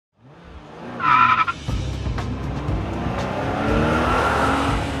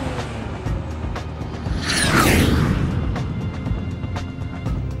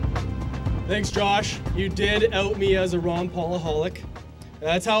Thanks, Josh. You did out me as a Ron Paulaholic.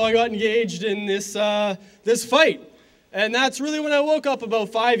 That's how I got engaged in this fight. And that's really when I woke up about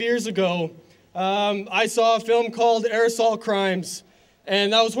 5 years ago. I saw a film called Aerosol Crimes.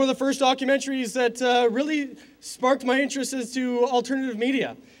 And that was one of the first documentaries that really sparked my interest as to alternative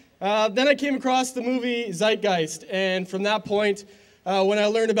media. Then I came across the movie Zeitgeist. And from that point, when I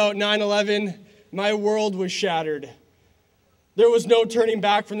learned about 9/11, my world was shattered. There was no turning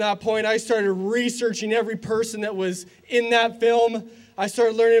back from that point. I started researching every person that was in that film. I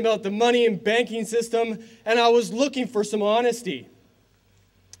started learning about the money and banking system, and I was looking for some honesty.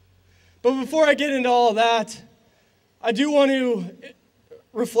 But before I get into all of that, I do want to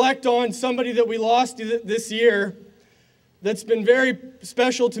reflect on somebody that we lost this year that's been very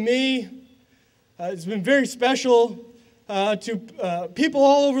special to me. It's been very special to people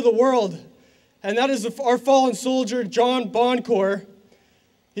all over the world. And that is our fallen soldier, John Boncourt.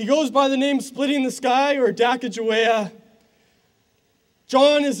 He goes by the name Splitting the Sky or Dacajawea.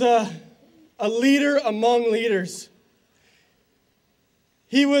 John is a leader among leaders.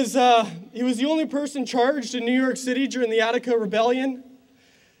 He was the only person charged in New York City during the Attica Rebellion.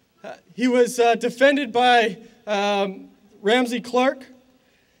 He was defended by Ramsey Clark,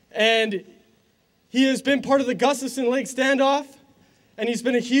 and he has been part of the Gustafson Lake standoff. And he's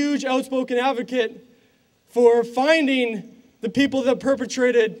been a huge outspoken advocate for finding the people that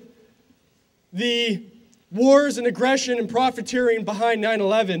perpetrated the wars and aggression and profiteering behind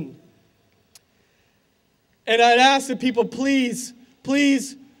 9/11. And I'd ask that people please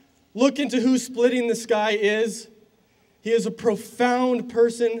look into who Splitting the Sky is. He is a profound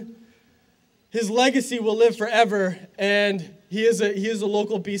person. His legacy will live forever, and he is a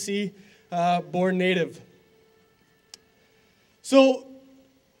local BC born native. So,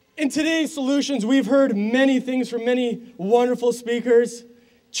 in today's solutions, we've heard many things from many wonderful speakers,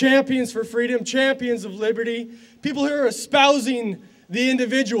 champions for freedom, champions of liberty, people who are espousing the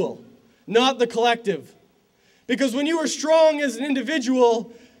individual, not the collective. Because when you are strong as an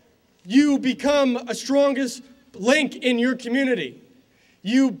individual, you become a strongest link in your community.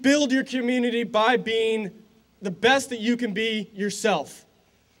 You build your community by being the best that you can be yourself.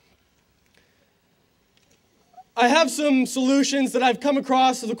 I have some solutions that I've come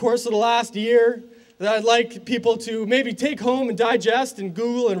across over the course of the last year that I'd like people to maybe take home and digest and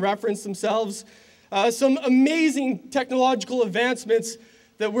Google and reference themselves. Some amazing technological advancements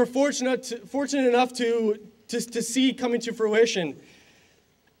that we're fortunate enough to see coming to fruition.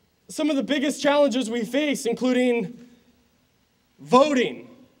 Some of the biggest challenges we face, including voting.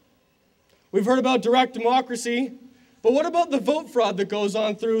 We've heard about direct democracy, but what about the vote fraud that goes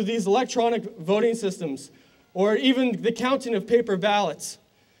on through these electronic voting systems? Or even the counting of paper ballots.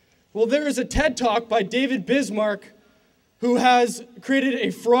 Well, there is a TED Talk by David Bismarck who has created a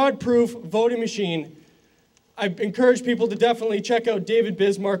fraud-proof voting machine. I encourage people to definitely check out David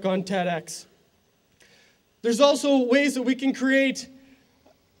Bismarck on TEDx. There's also ways that we can create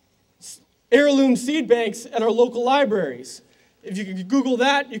heirloom seed banks at our local libraries. If you can Google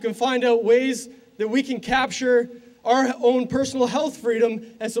that, you can find out ways that we can capture our own personal health freedom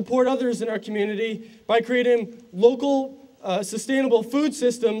and support others in our community by creating local sustainable food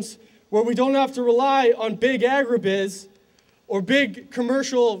systems where we don't have to rely on big agribiz or big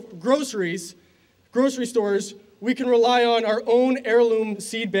commercial grocery stores. We can rely on our own heirloom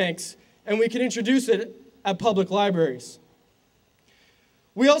seed banks, and we can introduce it at public libraries.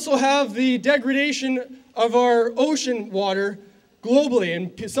 We also have the degradation of our ocean water globally,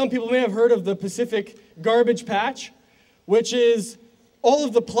 and some people may have heard of the Pacific Garbage Patch, which is all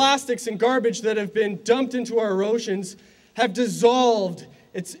of the plastics and garbage that have been dumped into our oceans have dissolved.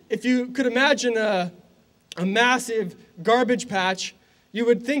 If you could imagine a massive garbage patch, you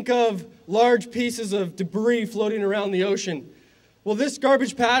would think of large pieces of debris floating around the ocean. Well, this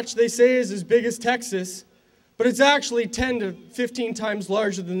garbage patch, they say, is as big as Texas, but it's actually 10 to 15 times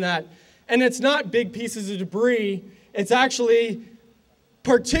larger than that. And it's not big pieces of debris, it's actually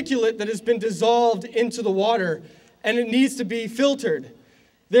particulate that has been dissolved into the water, and it needs to be filtered.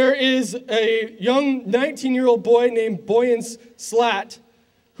 There is a young 19-year-old boy named Boyan Slat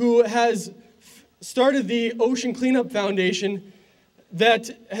who has started the Ocean Cleanup Foundation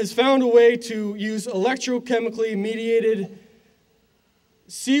that has found a way to use electrochemically mediated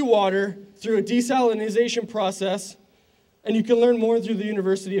seawater through a desalination process, and you can learn more through the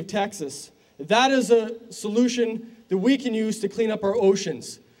University of Texas. That is a solution that we can use to clean up our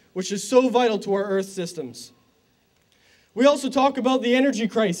oceans, which is so vital to our Earth systems. We also talk about the energy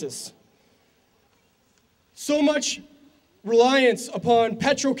crisis. So much reliance upon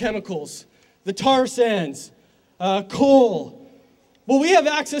petrochemicals, the tar sands, coal. Well, we have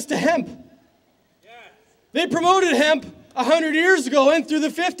access to hemp. They promoted hemp 100 years ago and through the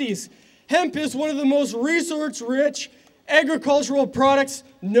 50s. Hemp is one of the most resource-rich agricultural products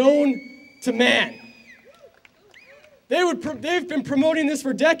known to man. They've been promoting this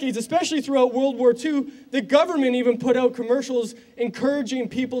for decades, especially throughout World War II. The government even put out commercials encouraging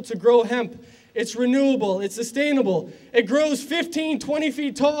people to grow hemp. It's renewable, it's sustainable. It grows 15, 20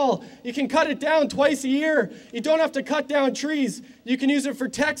 feet tall. You can cut it down twice a year. You don't have to cut down trees. You can use it for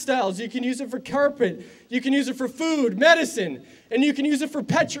textiles. You can use it for carpet. You can use it for food, medicine, and you can use it for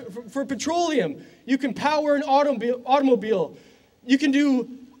petroleum. You can power an automobile. You can do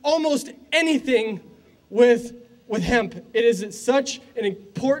almost anything with hemp. It is such an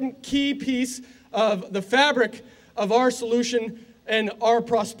important key piece of the fabric of our solution and our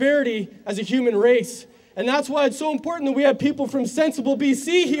prosperity as a human race. And that's why it's so important that we have people from Sensible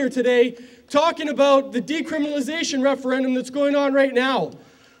BC here today talking about the decriminalization referendum that's going on right now.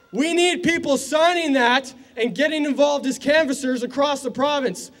 We need people signing that and getting involved as canvassers across the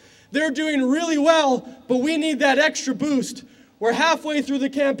province. They're doing really well, but we need that extra boost. We're halfway through the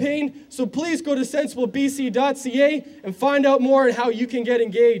campaign, so please go to sensiblebc.ca and find out more on how you can get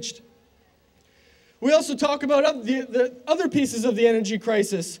engaged. We also talk about the other pieces of the energy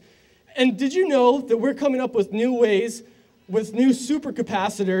crisis. And did you know that we're coming up with new ways, with new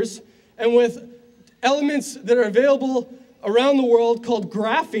supercapacitors, and with elements that are available around the world called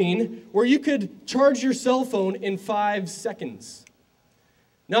graphene, where you could charge your cell phone in 5 seconds.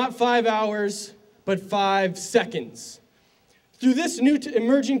 Not 5 hours, but 5 seconds. Through this new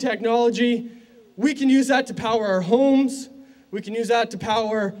emerging technology, we can use that to power our homes. We can use that to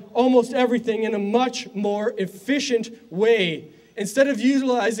power almost everything in a much more efficient way. Instead of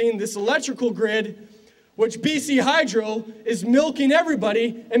utilizing this electrical grid, which BC Hydro is milking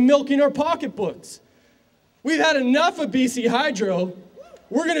everybody and milking our pocketbooks. We've had enough of BC Hydro.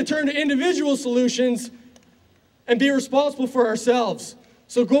 We're going to turn to individual solutions and be responsible for ourselves.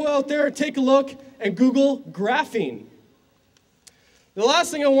 So go out there, take a look, and Google graphene. The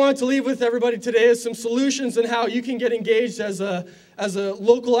last thing I want to leave with everybody today is some solutions on how you can get engaged as a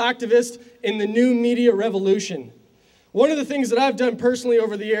local activist in the new media revolution. One of the things that I've done personally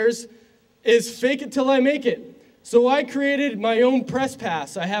over the years is fake it till I make it. So I created my own press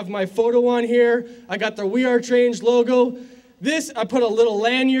pass. I have my photo on here. I got the We Are Change logo. This, I put a little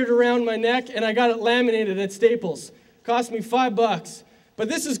lanyard around my neck, and I got it laminated at Staples. Cost me $5. But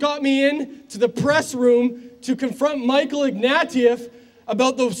this has got me in to the press room to confront Michael Ignatieff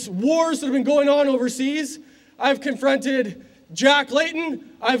about those wars that have been going on overseas. I've confronted Jack Layton.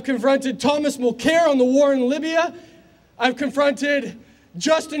 I've confronted Thomas Mulcair on the war in Libya. I've confronted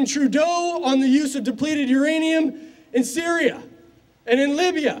Justin Trudeau on the use of depleted uranium in Syria and in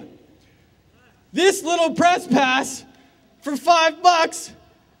Libya. This little press pass for $5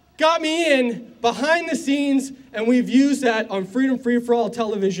 got me in behind the scenes, and we've used that on Freedom Free for All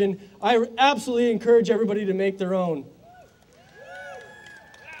television. I absolutely encourage everybody to make their own.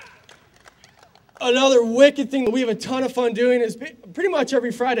 Another wicked thing that we have a ton of fun doing is pretty much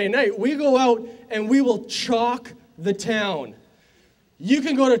every Friday night, we go out and we will chalk the town. You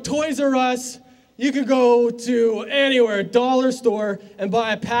can go to Toys R Us, you can go to anywhere, a dollar store, and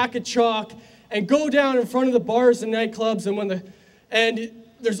buy a pack of chalk and go down in front of the bars and nightclubs, and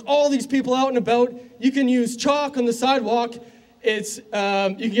there's all these people out and about. You can use chalk on the sidewalk. It's you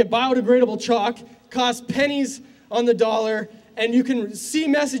can get biodegradable chalk, costs pennies on the dollar, and you can see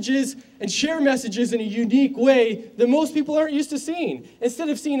messages and share messages in a unique way that most people aren't used to seeing. Instead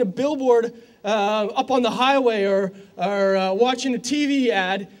of seeing a billboard up on the highway or watching a TV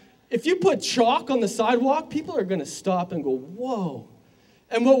ad, if you put chalk on the sidewalk, people are going to stop and go, whoa.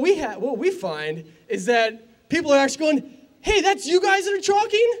 And what we find is that people are actually going, hey, that's you guys that are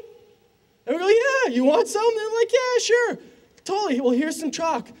chalking? And we go, yeah, you want some? They're like, yeah, sure. Totally. Well, here's some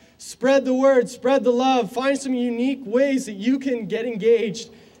chalk. Spread the word, spread the love, find some unique ways that you can get engaged,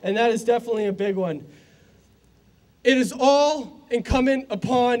 and that is definitely a big one. It is all incumbent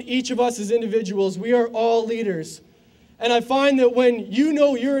upon each of us as individuals. We are all leaders. And I find that when you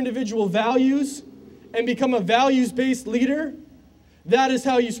know your individual values and become a values-based leader, that is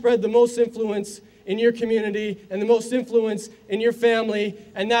how you spread the most influence in your community and the most influence in your family,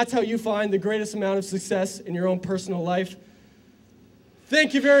 and that's how you find the greatest amount of success in your own personal life.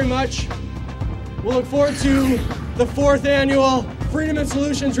 Thank you very much. We'll look forward to the 4th annual Freedom and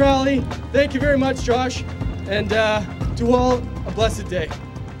Solutions Rally. Thank you very much, Josh, and to all, a blessed day.